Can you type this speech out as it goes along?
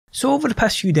So over the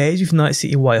past few days with Night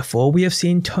City Wire 4, we have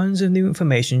seen tons of new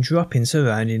information dropping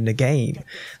surrounding the game,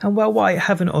 and while what I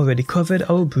haven't already covered,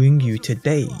 I will bring you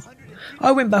today.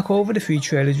 I went back over the 3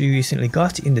 trailers we recently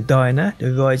got in The Diner,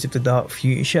 The Rise of the Dark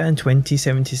Future and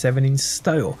 2077 in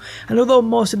Style, and although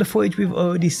most of the footage we've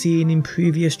already seen in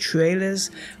previous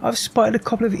trailers, I've spotted a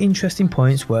couple of interesting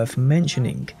points worth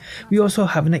mentioning. We also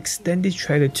have an extended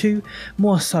trailer too,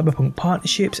 more Cyberpunk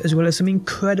partnerships, as well as some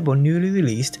incredible newly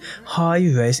released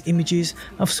high-res images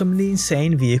of some of the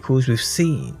insane vehicles we've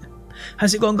seen.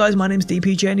 How's it going, guys? My name's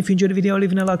DPJ, and if you enjoyed the video,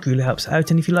 leaving a like really helps out,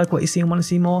 and if you like what you see and want to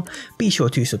see more, be sure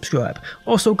to subscribe.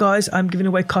 Also guys, I'm giving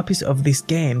away copies of this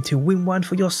game. To win one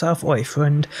for yourself or a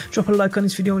friend, drop a like on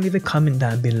this video and leave a comment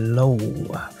down below.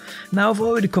 Now I've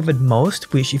already covered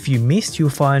most, which if you missed,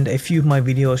 you'll find a few of my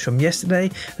videos from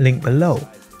yesterday linked below,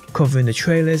 covering the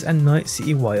trailers and Night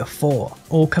City Wire 4.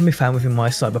 All can be found within my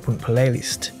Cyberpunk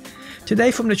playlist. Today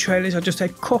from the trailers are just a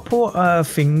couple of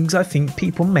things I think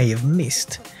people may have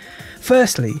missed.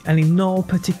 Firstly, and in no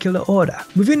particular order,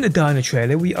 within the Diner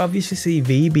trailer we obviously see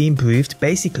V being briefed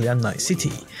basically on Night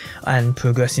City and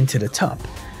progressing to the top.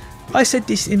 I said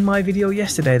this in my video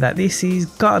yesterday that this is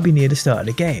gotta be near the start of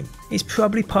the game. It's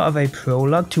probably part of a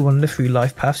prologue to one of the 3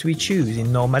 life paths we choose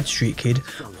in Nomad, Street Kid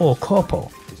or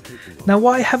Corpo. Now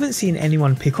what I haven't seen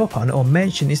anyone pick up on or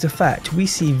mention is the fact we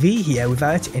see V here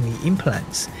without any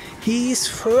implants. He's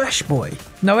fresh, boy.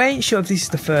 Now I ain't sure if this is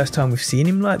the first time we've seen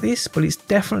him like this, but it's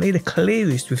definitely the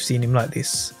clearest we've seen him like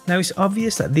this. Now it's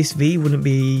obvious that this V wouldn't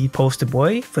be poster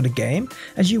boy for the game,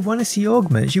 as you want to see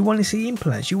augments, you want to see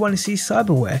implants, you want to see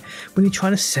cyberware when you're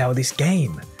trying to sell this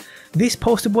game. This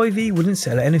poster boy V wouldn't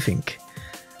sell anything.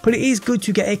 But it is good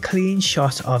to get a clean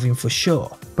shot of him for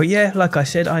sure. But yeah, like I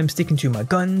said, I'm sticking to my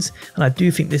guns, and I do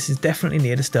think this is definitely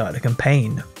near the start of the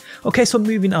campaign. Okay, so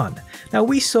moving on. Now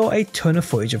we saw a ton of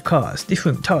footage of cars,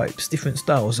 different types, different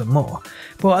styles and more.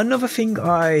 But another thing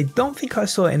I don't think I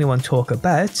saw anyone talk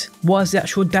about was the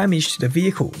actual damage to the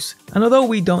vehicles. And although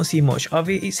we don't see much of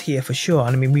it, it's here for sure.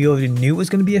 And I mean, we already knew it was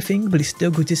going to be a thing, but it's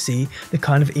still good to see the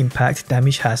kind of impact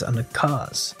damage has on the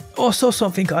cars. Also,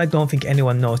 something I don't think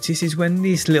anyone noticed is when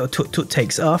this little tut-tut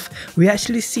takes off, we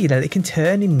actually see that it can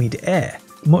turn in mid-air,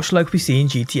 much like we see in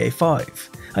GTA 5.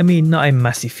 I mean, not a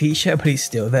massive feature, but it's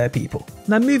still there, people.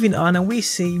 Now moving on, and we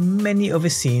see many other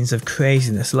scenes of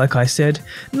craziness. Like I said,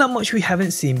 not much we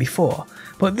haven't seen before,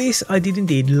 but this I did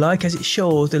indeed like, as it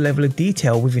shows the level of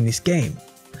detail within this game.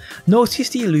 Notice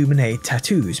the illuminated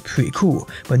tattoos, pretty cool,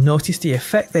 but notice the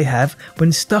effect they have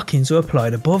when stockings are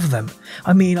applied above them.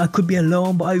 I mean, I could be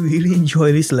alone, but I really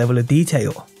enjoy this level of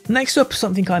detail. Next up,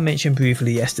 something I mentioned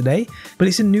briefly yesterday, but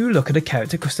it's a new look at the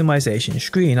character customization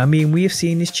screen. I mean, we have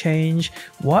seen this change,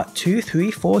 what, 2,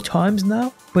 3, 4 times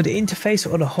now? But the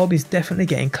interface or the hub is definitely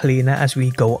getting cleaner as we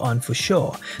go on for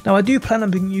sure. Now I do plan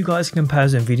on bringing you guys a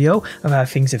comparison video of how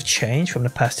things have changed from the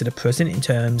past to the present in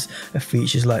terms of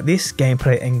features like this,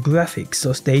 gameplay and graphics,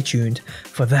 so stay tuned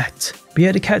for that. But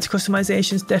yeah, the character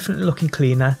customization is definitely looking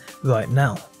cleaner right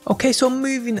now. Okay, so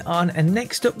moving on, and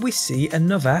next up we see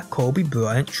another Kobe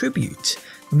Bryant tribute.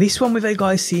 This one with a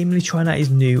guy seemingly trying out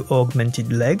his new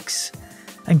augmented legs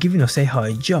and giving us a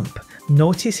high jump.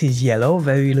 Notice his yellow,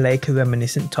 very Laker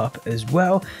reminiscent top, as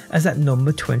well as that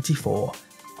number 24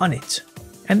 on it.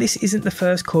 And this isn't the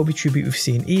first Kobe tribute we've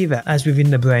seen either, as within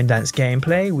the Braindance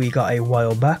gameplay we got a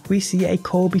while back, we see a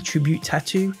Kobe tribute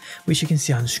tattoo, which you can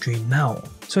see on screen now.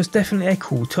 So it's definitely a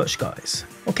cool touch, guys.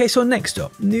 Okay, so next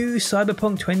up, new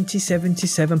Cyberpunk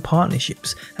 2077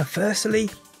 partnerships, and firstly,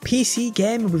 PC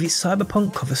Gamer with its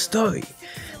Cyberpunk cover story.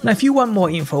 Now if you want more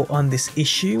info on this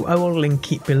issue, I will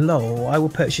link it below. I will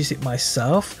purchase it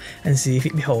myself and see if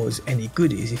it holds any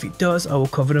goodies. If it does, I will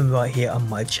cover them right here on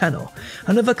my channel.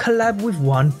 Another collab with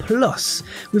OnePlus,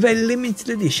 with a limited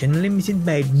edition, limited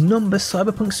made number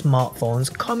Cyberpunk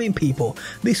smartphones coming, people.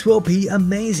 This will be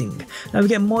amazing. Now we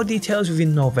get more details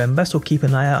within November, so keep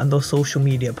an eye out on those social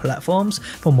media platforms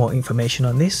for more information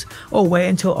on this, or wait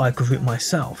until I cover it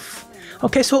myself.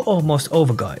 Okay, so almost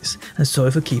over, guys, and sorry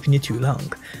for keeping you too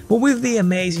long. But with the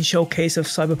amazing showcase of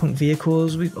Cyberpunk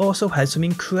vehicles, we've also had some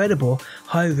incredible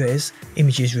high-res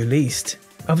images released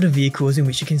of the vehicles, in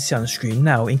which you can see on screen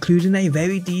now, including a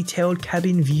very detailed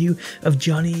cabin view of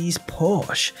Johnny's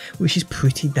Porsche, which is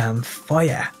pretty damn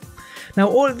fire. Now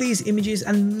all of these images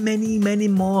and many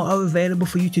more are available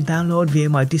for you to download via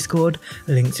my Discord,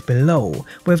 linked below,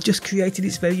 where I've just created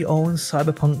its very own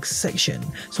Cyberpunk section.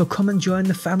 So come and join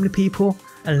the family, people,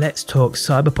 and let's talk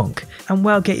Cyberpunk, and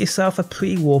well, get yourself a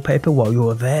pretty wallpaper while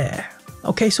you're there.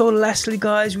 Okay, so lastly,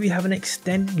 guys, we have an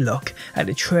extended look at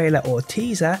the trailer or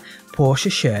teaser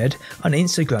Porsche shared on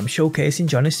Instagram showcasing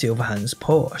Johnny Silverhand's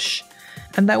Porsche.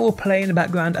 and that will play in the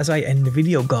background as I end the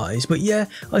video, guys. But yeah,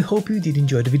 I hope you did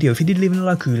enjoy the video. If you did, leaving a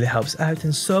like really helps out,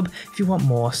 and sub if you want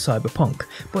more Cyberpunk.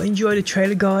 But enjoy the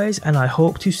trailer, guys, and I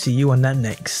hope to see you on that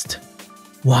next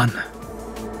one.